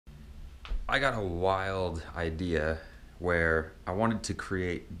I got a wild idea where I wanted to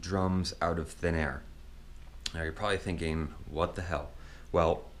create drums out of thin air. Now you're probably thinking, what the hell?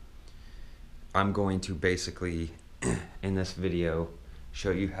 Well, I'm going to basically, in this video,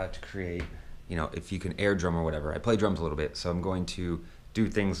 show you how to create, if you can air drum or whatever. I play drums a little bit, so I'm going to do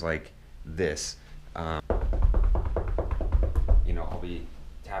things like this. I'll be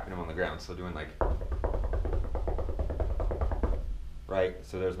tapping them on the ground, so doing like, right?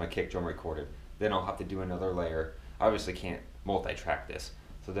 So there's my kick drum recorded. Then I'll have to do another layer. I obviously can't multi-track this.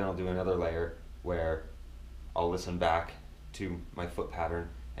 So then I'll do another layer where I'll listen back to my foot pattern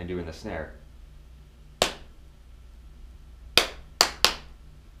and doing the snare.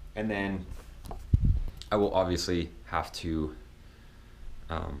 And then I will obviously have to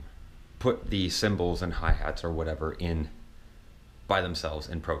put the cymbals and hi-hats or whatever in by themselves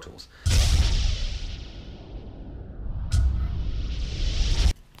in Pro Tools.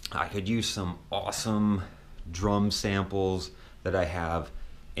 I could use some awesome drum samples that I have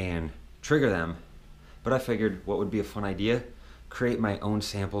and trigger them, but I figured what would be a fun idea? Create my own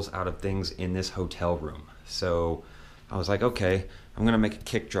samples out of things in this hotel room. So I was like, okay, I'm gonna make a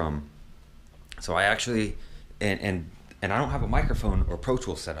kick drum. So I actually, and I don't have a microphone or Pro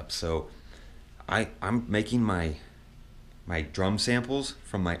Tools setup, so I'm making my drum samples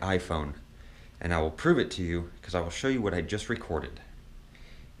from my iPhone, and I will prove it to you because I will show you what I just recorded.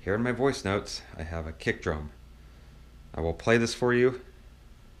 Here in my voice notes, I have a kick drum. I will play this for you.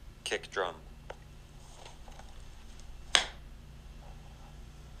 Kick drum.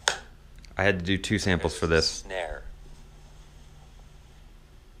 I had to do two samples for this. Snare.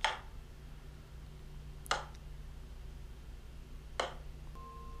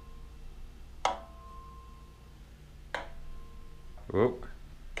 Whoa.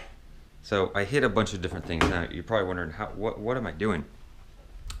 So I hit a bunch of different things. Now you're probably wondering what am I doing?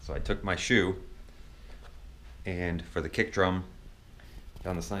 So I took my shoe, and for the kick drum,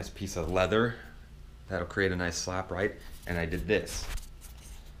 found this nice piece of leather that'll create a nice slap, right? And I did this.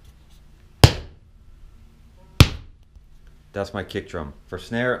 That's my kick drum. For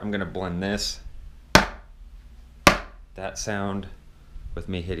snare, I'm gonna blend this, that sound, with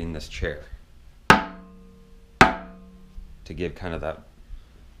me hitting this chair to give kind of that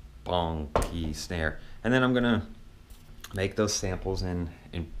bonky snare. And then I'm gonna make those samples and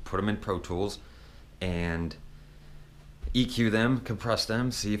put them in Pro Tools and EQ them, compress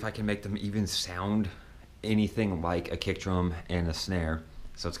them, see if I can make them even sound anything like a kick drum and a snare.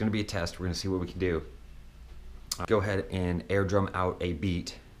 So it's gonna be a test. We're gonna see what we can do. Go ahead and air drum out a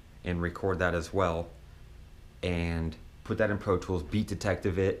beat and record that as well and put that in Pro Tools, beat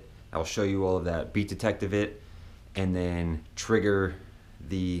detective it. I'll show you all of that. Beat detective it and then trigger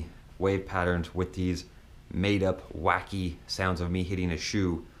the wave patterns with these made up wacky sounds of me hitting a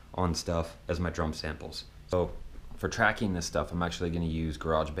shoe on stuff as my drum samples. So for tracking this stuff, I'm actually going to use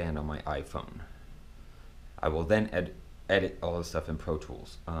GarageBand on my iPhone. I will then edit all this stuff in Pro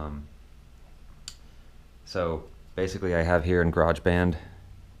Tools. So basically I have here in GarageBand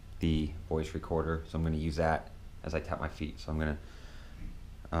the voice recorder, so I'm going to use that as I tap my feet. So I'm going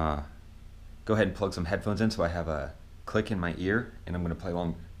to go ahead and plug some headphones in so I have a click in my ear, and I'm going to play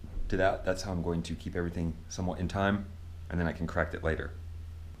along to that. That's how I'm going to keep everything somewhat in time, and then I can correct it later.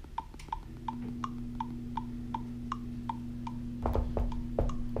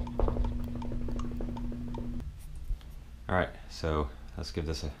 Alright, so let's give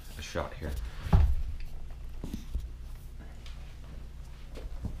this a shot here.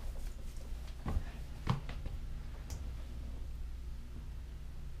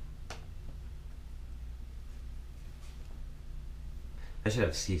 I should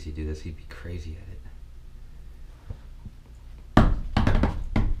have Cece do this, he'd be crazy at it.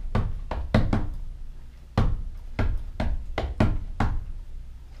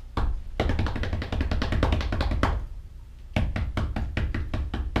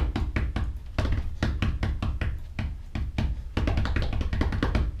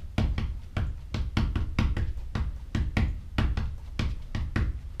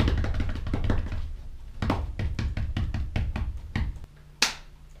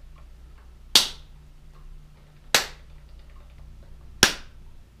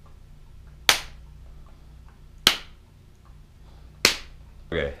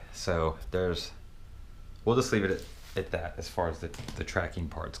 Okay, so we'll just leave it at that as far as the tracking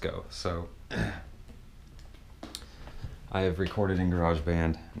parts go. So I have recorded in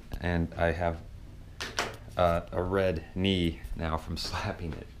GarageBand, and I have a red knee now from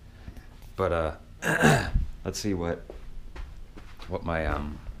slapping it. But let's see what my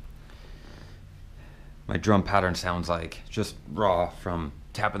my drum pattern sounds like, just raw from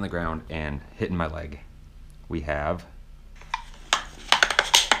tapping the ground and hitting my leg. We have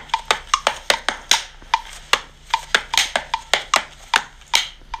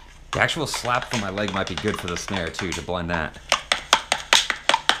the actual slap from my leg might be good for the snare too, to blend that.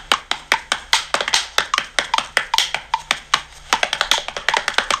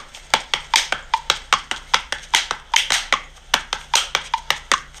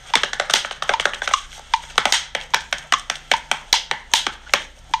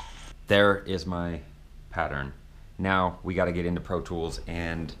 There is my pattern. Now we got to get into Pro Tools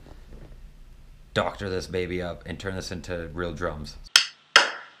and doctor this baby up and turn this into real drums.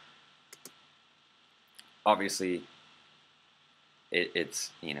 Obviously,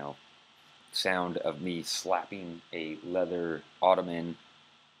 it's, you know, sound of me slapping a leather ottoman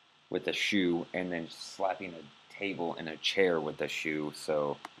with a shoe and then slapping a table and a chair with a shoe,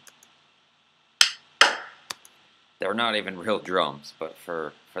 so they're not even real drums, but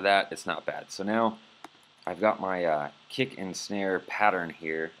for that, it's not bad. So now I've got my kick and snare pattern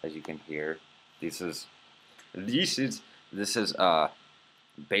here, as you can hear. This is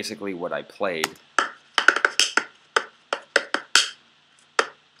basically what I played.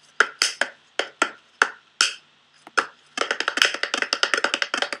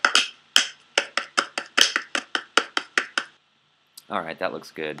 Alright, that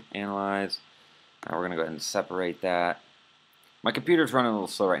looks good. Analyze. Now we're going to go ahead and separate that. My computer's running a little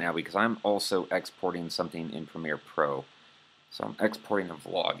slow right now because I'm also exporting something in Premiere Pro. So I'm exporting a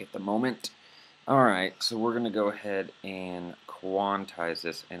vlog at the moment. Alright, so we're going to go ahead and quantize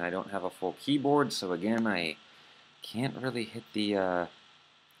this. And I don't have a full keyboard, so again, I can't really hit the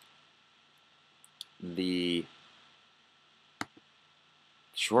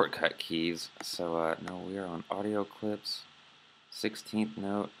shortcut keys. So no, we are on audio clips. 16th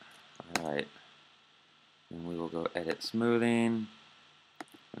note. Alright. And we will go edit smoothing.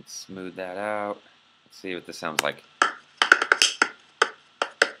 Let's smooth that out. Let's see what this sounds like.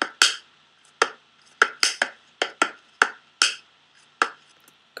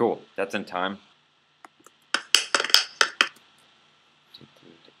 Cool, that's in time.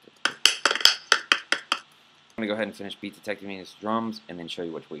 I'm going to go ahead and finish beat detecting these drums and then show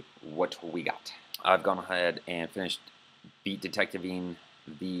you what we got. I've gone ahead and finished beat detecting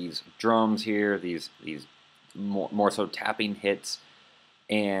these drums here, these more so tapping hits,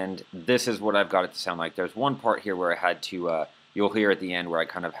 and this is what I've got it to sound like. There's one part here where I had to, you'll hear at the end where I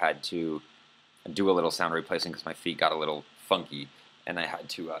kind of had to do a little sound replacing because my feet got a little funky, and I had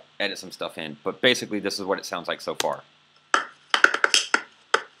to edit some stuff in. But basically, this is what it sounds like so far.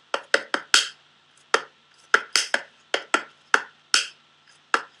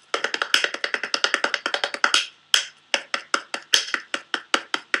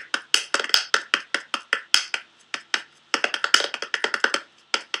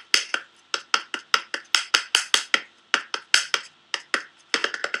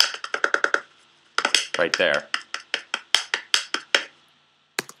 Right there.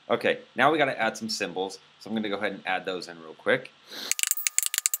 Okay, now we got to add some cymbals, so I'm going to go ahead and add those in real quick.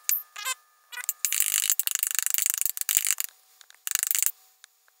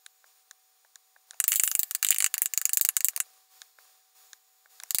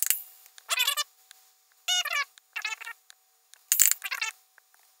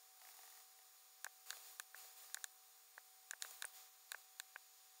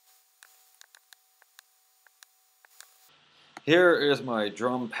 Here is my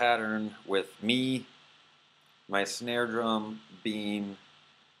drum pattern with me, my snare drum being,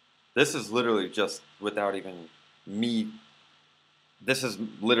 this is literally just without even me, this is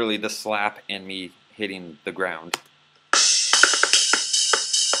literally the slap and me hitting the ground.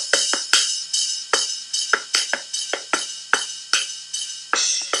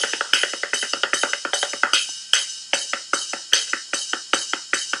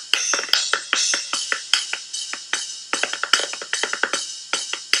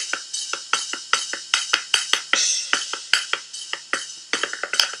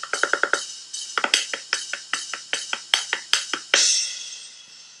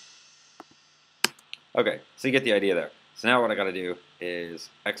 Okay, so you get the idea there. So now what I gotta do is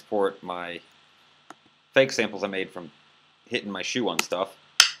export my fake samples I made from hitting my shoe on stuff.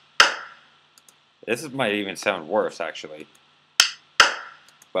 This might even sound worse, actually.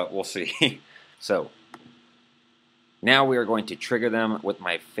 But we'll see. So, now we are going to trigger them with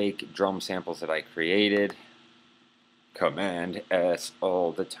my fake drum samples that I created. Command S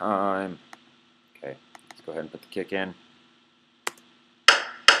all the time. Okay, let's go ahead and put the kick in.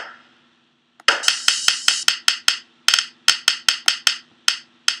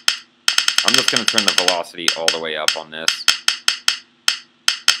 I'm just going to turn the velocity all the way up on this.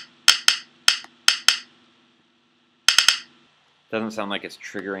 Doesn't sound like it's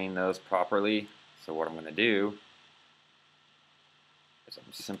triggering those properly. So what I'm going to do is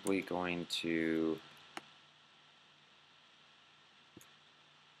I'm simply going to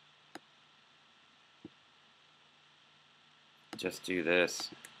just do this,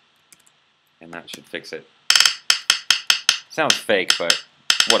 and that should fix it. Sounds fake, but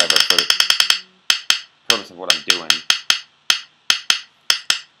whatever for the purpose of what I'm doing.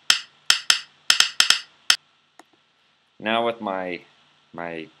 Now with my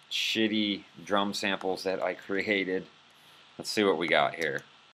shitty drum samples that I created, let's see what we got here.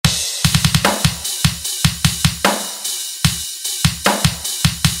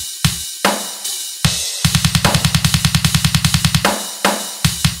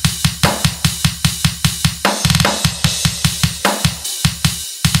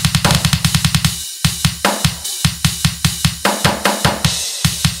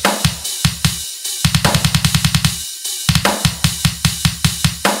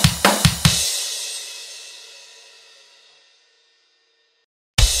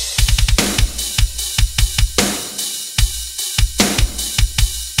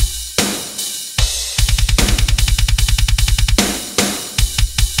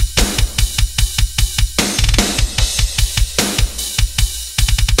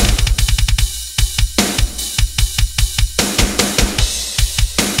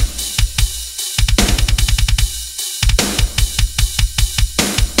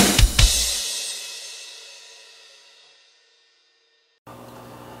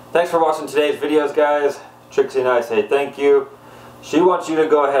 Thanks for watching today's videos, guys. Trixie and I say thank you. She wants you to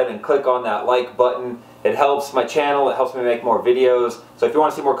go ahead and click on that like button. It helps my channel, it helps me make more videos. So if you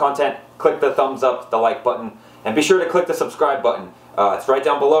want to see more content, click the thumbs up, the like button, and be sure to click the subscribe button. It's right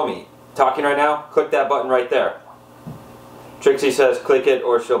down below me. Talking right now, click that button right there. Trixie says click it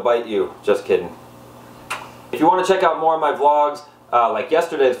or she'll bite you. Just kidding. If you want to check out more of my vlogs, like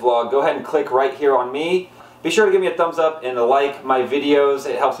yesterday's vlog, go ahead and click right here on me. Be sure to give me a thumbs up and to like my videos.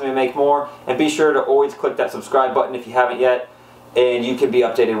 It helps me make more. And be sure to always click that subscribe button if you haven't yet. And you can be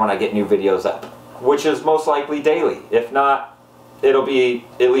updated when I get new videos up, which is most likely daily. If not, it'll be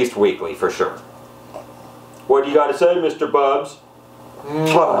at least weekly for sure. What do you got to say, Mr. Bubs?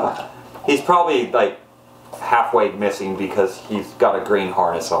 He's probably like halfway missing because he's got a green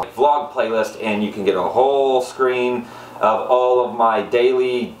harness on. Vlog playlist, and you can get a whole screen of all of my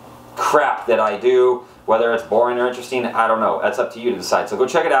daily crap that I do. Whether it's boring or interesting, I don't know. That's up to you to decide. So go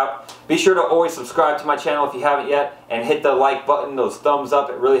check it out. Be sure to always subscribe to my channel if you haven't yet, and hit the like button, those thumbs up.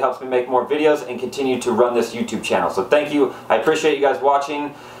 It really helps me make more videos and continue to run this YouTube channel. So thank you. I appreciate you guys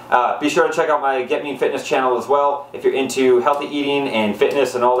watching. Be sure to check out my Get Mean Fitness channel as well. If you're into healthy eating and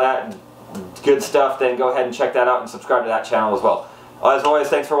fitness and all that good stuff, then go ahead and check that out and subscribe to that channel as well. As always,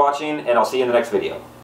 thanks for watching, and I'll see you in the next video.